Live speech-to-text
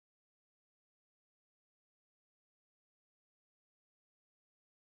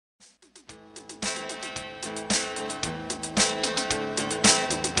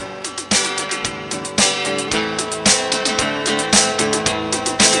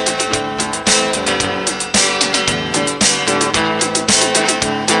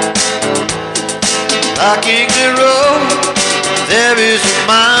Blocking the road, there is a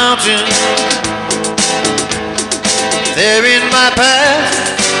mountain. There in my path,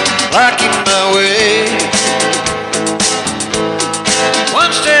 blocking my way.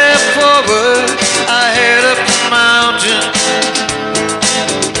 One step forward, I head up the mountain.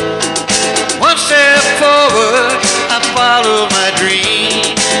 One step forward, I follow my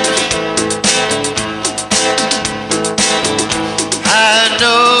dreams. I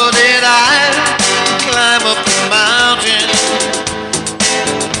know that I'll climb up the mountain.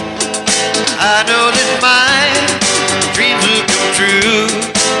 I know that my dreams will come true.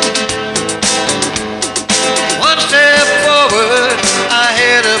 One step forward, I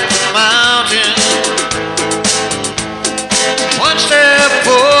head up the mountain. One step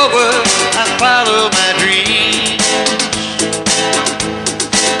forward, I follow my dreams.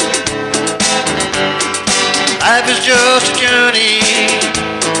 Life is just a journey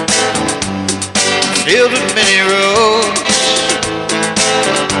filled with many roads.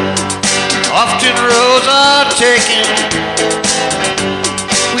 Often roads are taken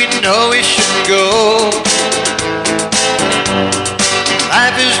we know we shouldn't go.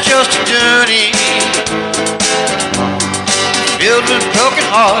 Life is just a journey filled with broken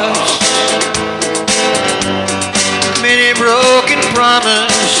hearts, many broken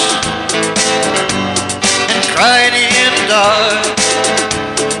promises, and crying in the dark.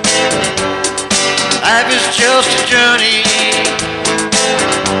 Life is just a journey,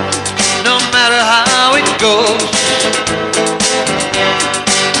 no matter how it goes.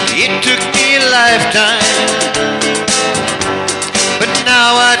 It took me a lifetime, but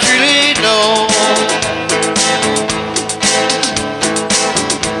now I truly know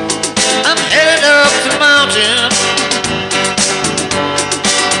I'm headed up the mountain,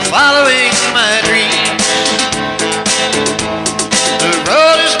 following my dreams. The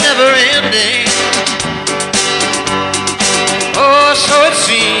road is never ending, oh, so it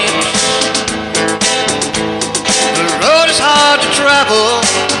seems. The road is hard to travel,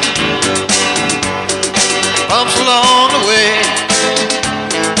 bumps along the way.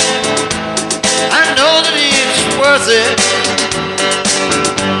 I know that it's worth it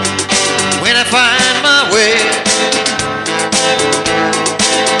when I find my way.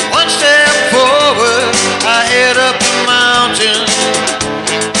 One step forward, I head up the mountain.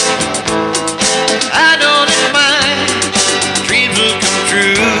 I know that my dreams will come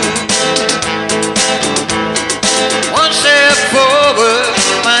true. One step forward,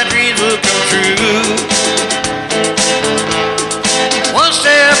 my dreams will come true. One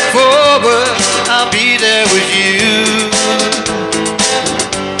step forward, I'll be there with you.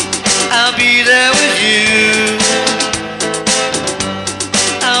 I'll be there with you.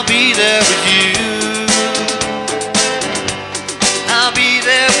 I'll be there with you. I'll be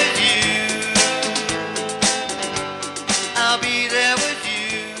there with you. I'll be there.